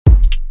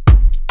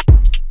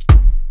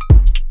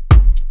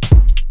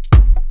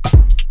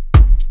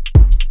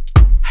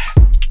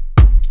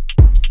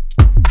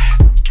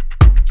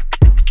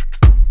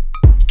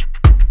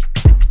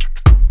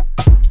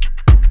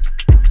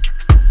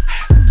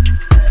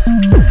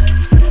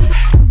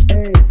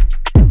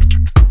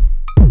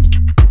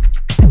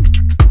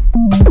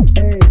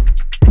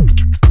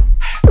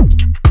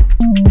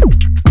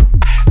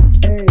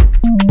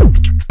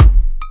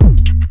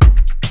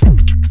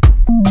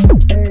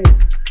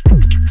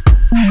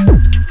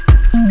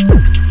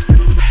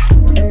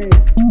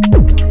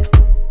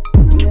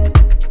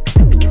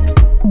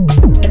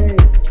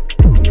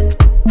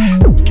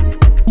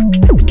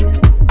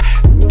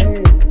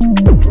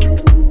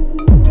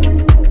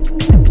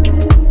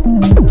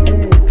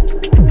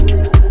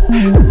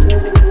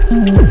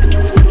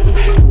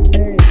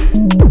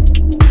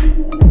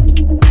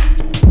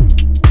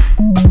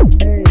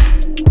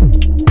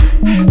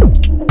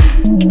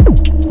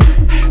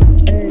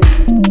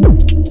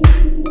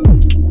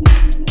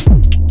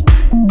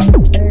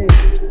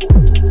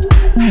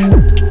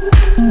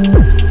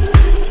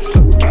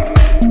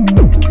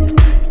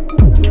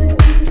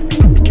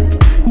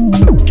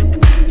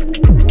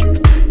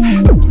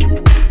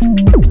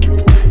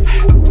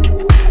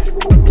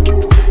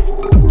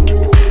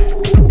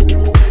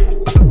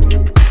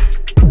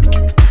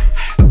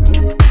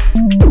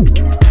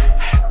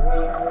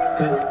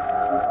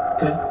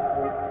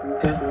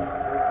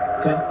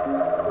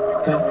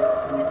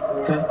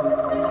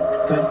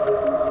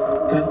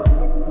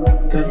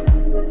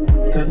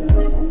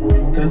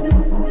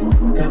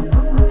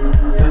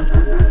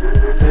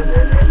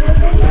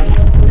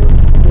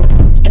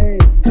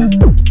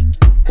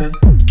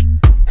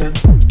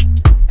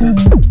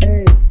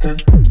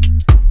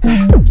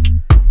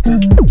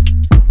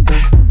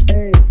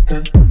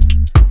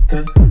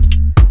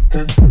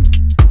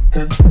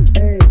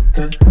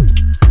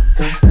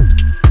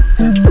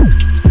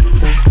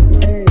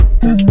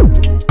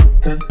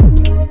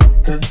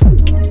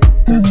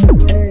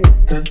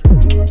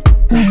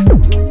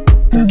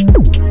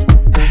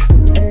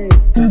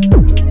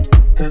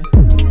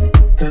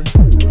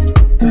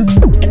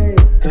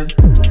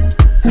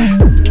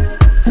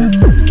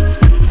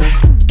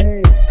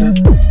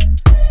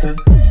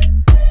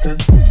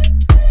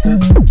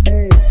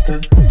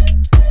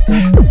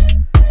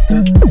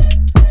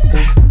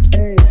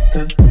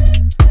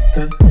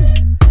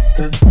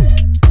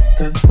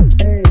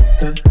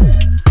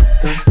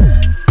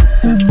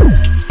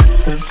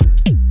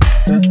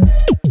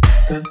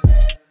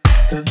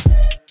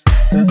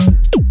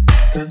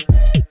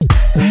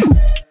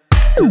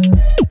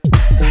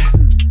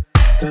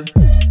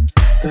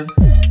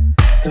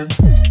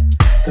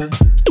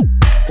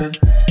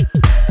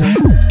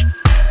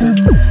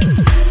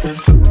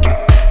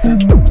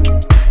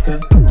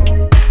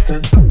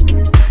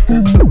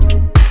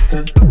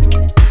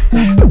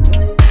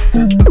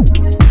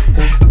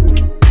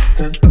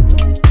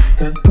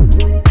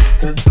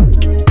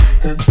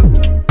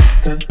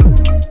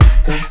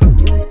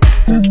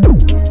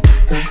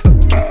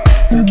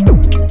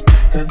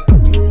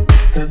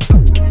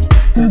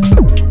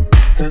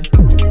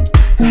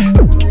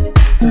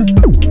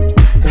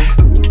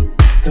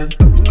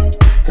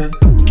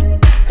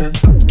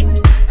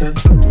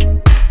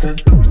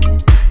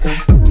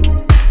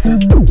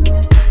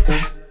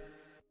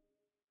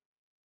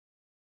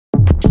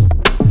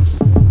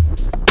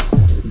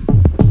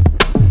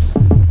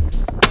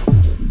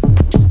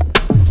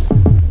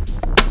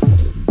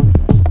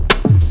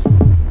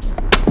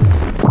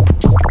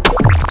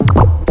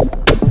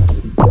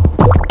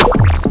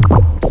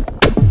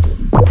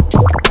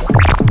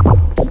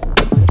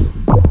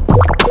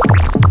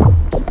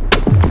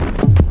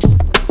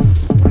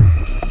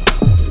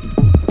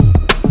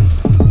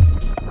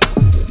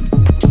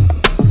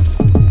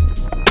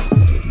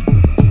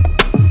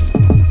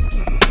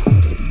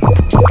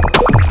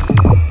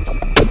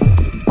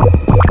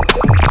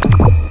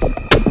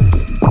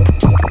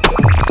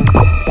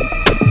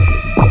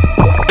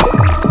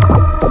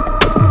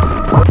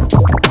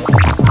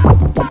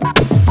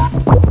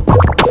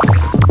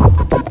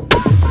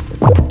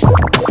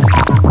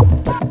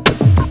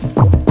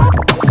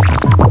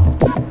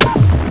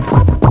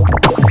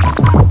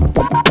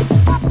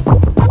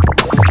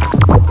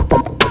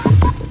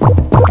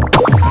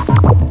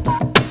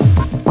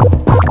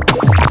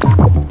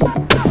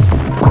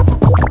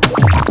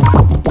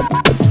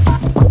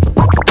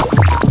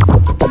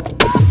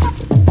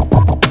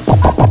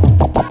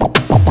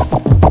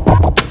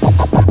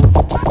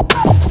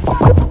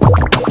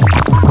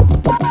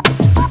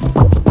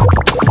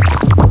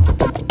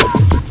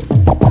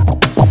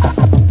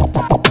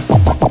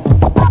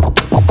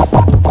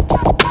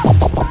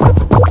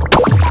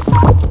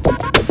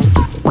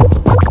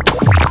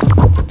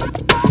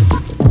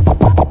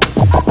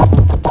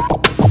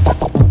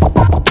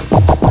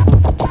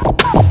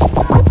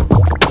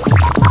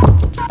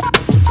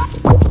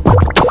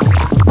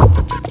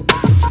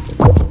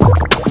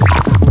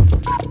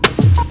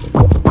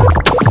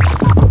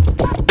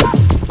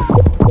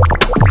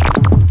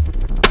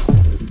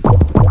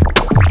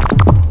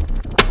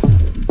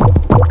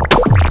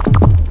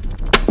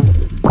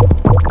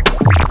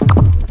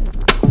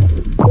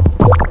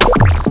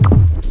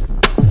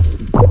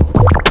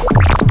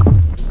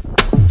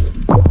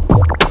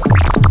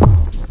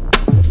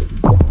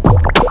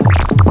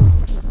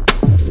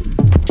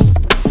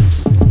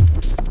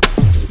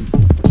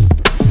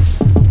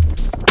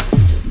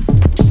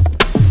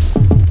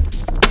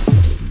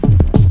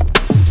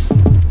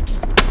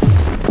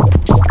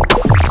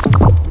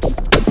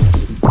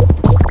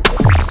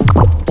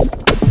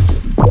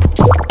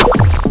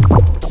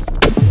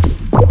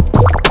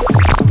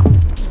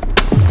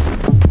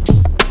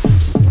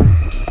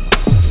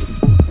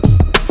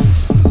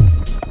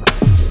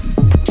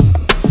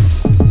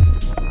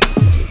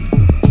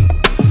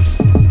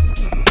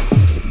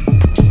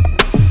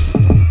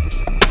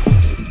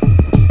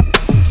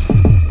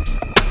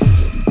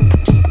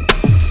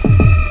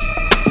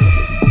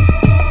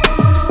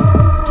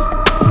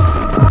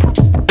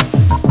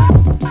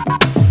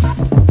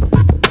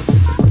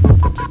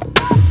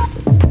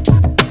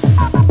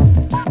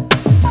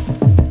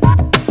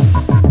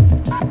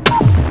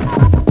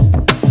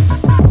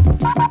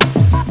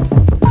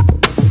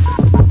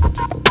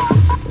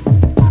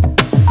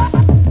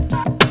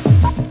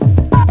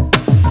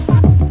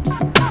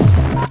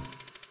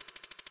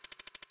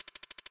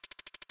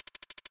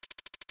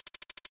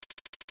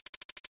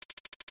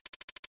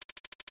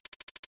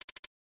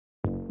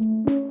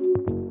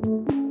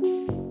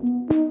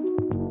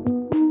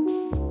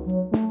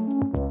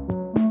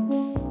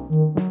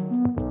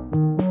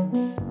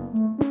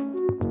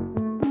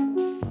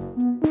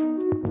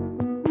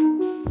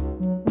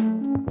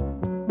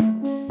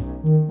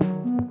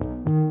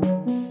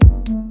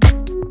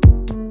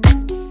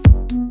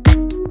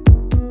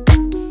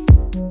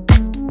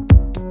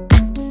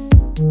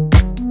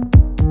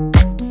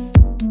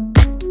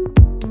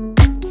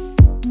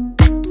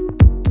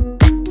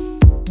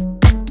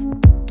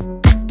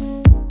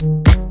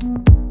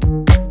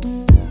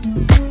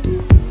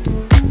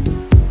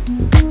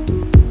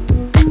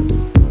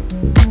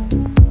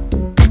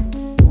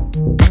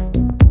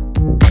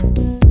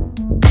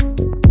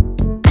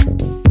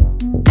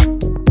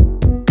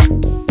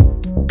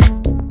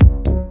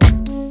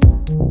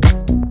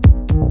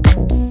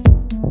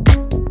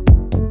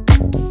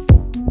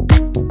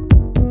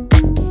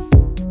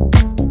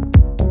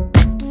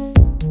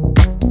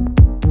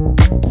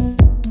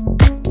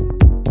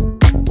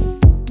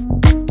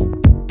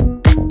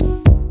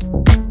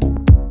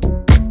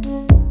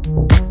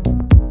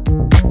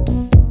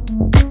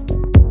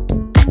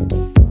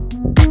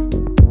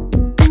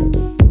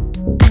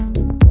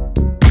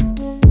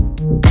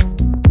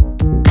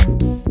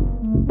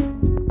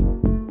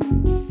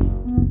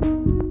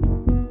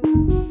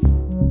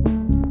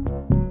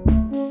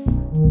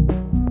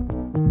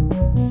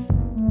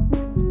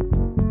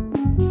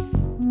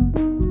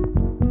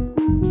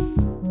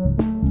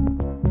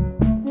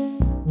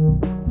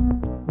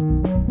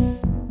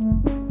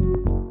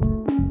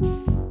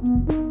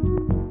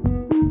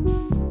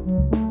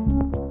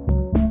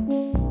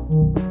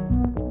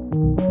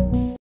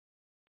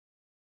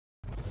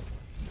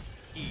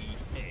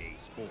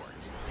sport.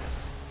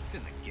 It's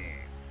in the game.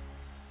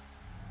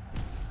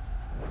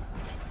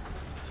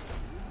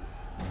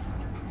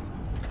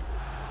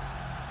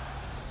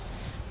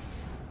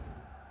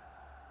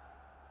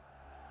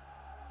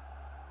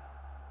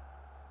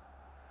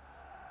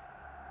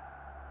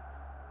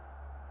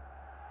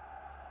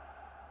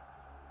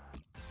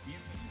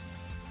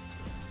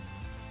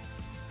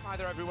 Hi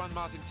there everyone,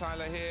 Martin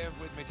Tyler here,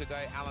 with me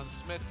today Alan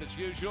Smith as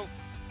usual,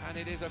 and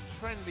it is a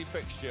friendly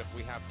fixture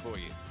we have for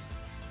you.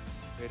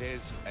 It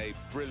is a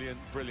brilliant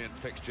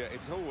fixture.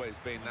 It's always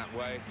been that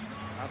way.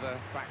 Other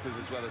factors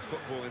as well as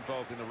football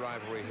involved in the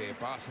rivalry here,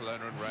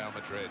 Barcelona and Real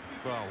Madrid.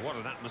 Well, what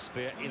an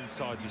atmosphere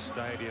inside the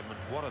stadium,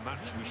 and what a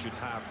match we should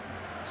have.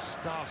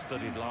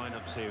 Star-studded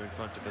lineups here in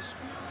front of us.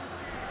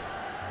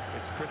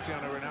 It's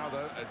Cristiano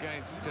Ronaldo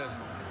against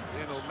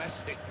Lionel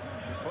Messi.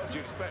 What do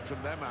you expect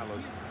from them,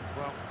 Alan?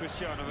 Well,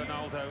 Cristiano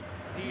Ronaldo,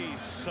 he is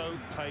so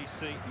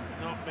pacey.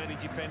 Not many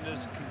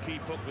defenders can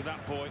keep up with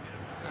that boy.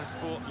 As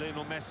for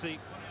Lionel Messi,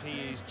 he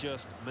is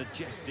just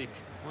majestic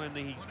when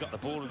he's got the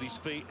ball at his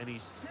feet and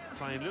he's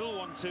playing little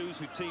one-twos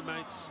with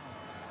teammates.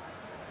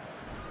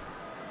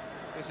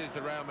 This is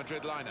the Real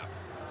Madrid lineup.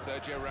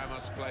 Sergio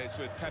Ramos plays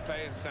with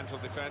Pepe in central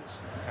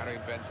defence.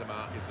 Karim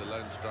Benzema is the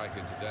lone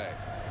striker today.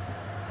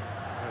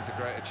 That's a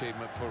great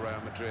achievement for Real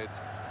Madrid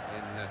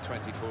in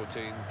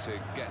 2014 to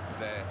get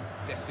their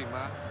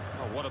decima.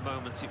 Oh, what a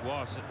moment it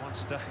was. At one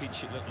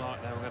stage it looked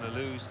like they were going to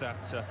lose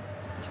that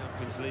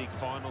Champions League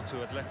final to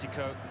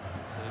Atletico.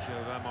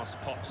 Sergio Ramos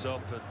pops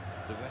up and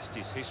the rest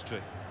is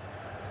history.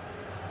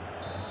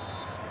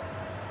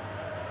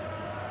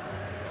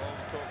 All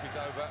the talk is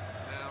over.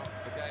 Now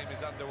the game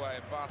is underway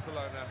and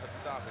Barcelona have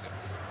started it.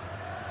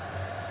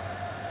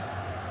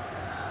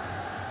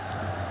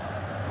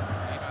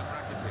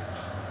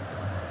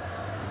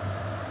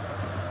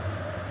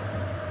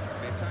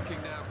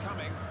 Now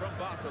coming from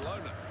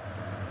Barcelona.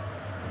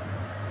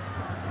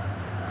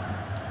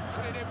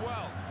 Put it in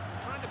well.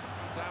 Trying to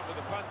comes out with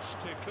a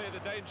punch to clear the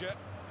danger.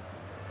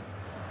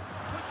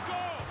 To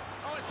score!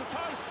 Oh, it's the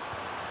post!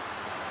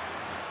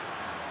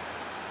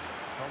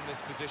 From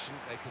this position,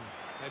 they can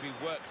maybe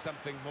work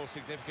something more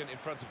significant in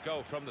front of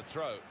goal from the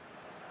throw.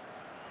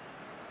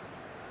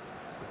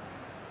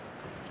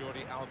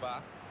 Jordi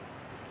Alba.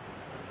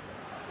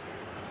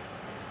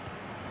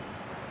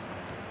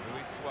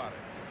 Luis Suarez.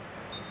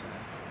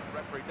 The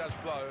referee does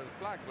blow, the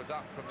flag was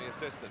up from the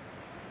assistant.